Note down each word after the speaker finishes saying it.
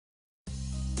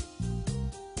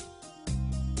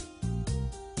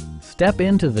Step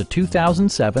into the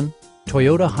 2007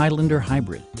 Toyota Highlander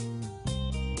Hybrid.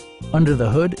 Under the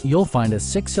hood, you'll find a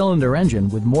 6-cylinder engine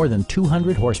with more than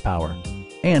 200 horsepower.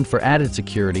 And for added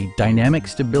security, dynamic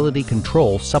stability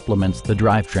control supplements the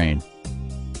drivetrain.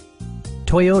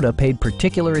 Toyota paid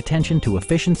particular attention to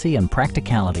efficiency and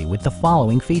practicality with the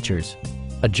following features: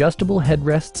 adjustable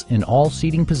headrests in all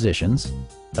seating positions,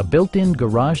 a built-in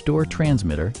garage door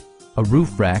transmitter, a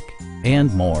roof rack,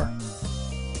 and more.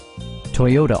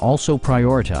 Toyota also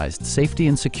prioritized safety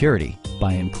and security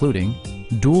by including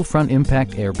dual front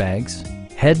impact airbags,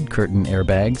 head curtain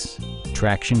airbags,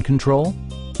 traction control,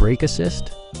 brake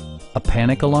assist, a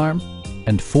panic alarm,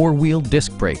 and 4-wheel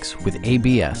disc brakes with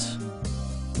ABS.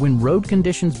 When road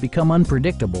conditions become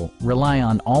unpredictable, rely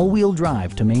on all-wheel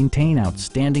drive to maintain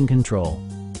outstanding control.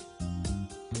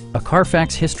 A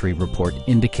Carfax history report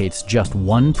indicates just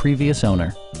one previous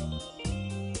owner.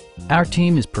 Our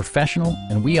team is professional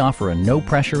and we offer a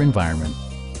no-pressure environment.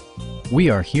 We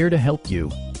are here to help you.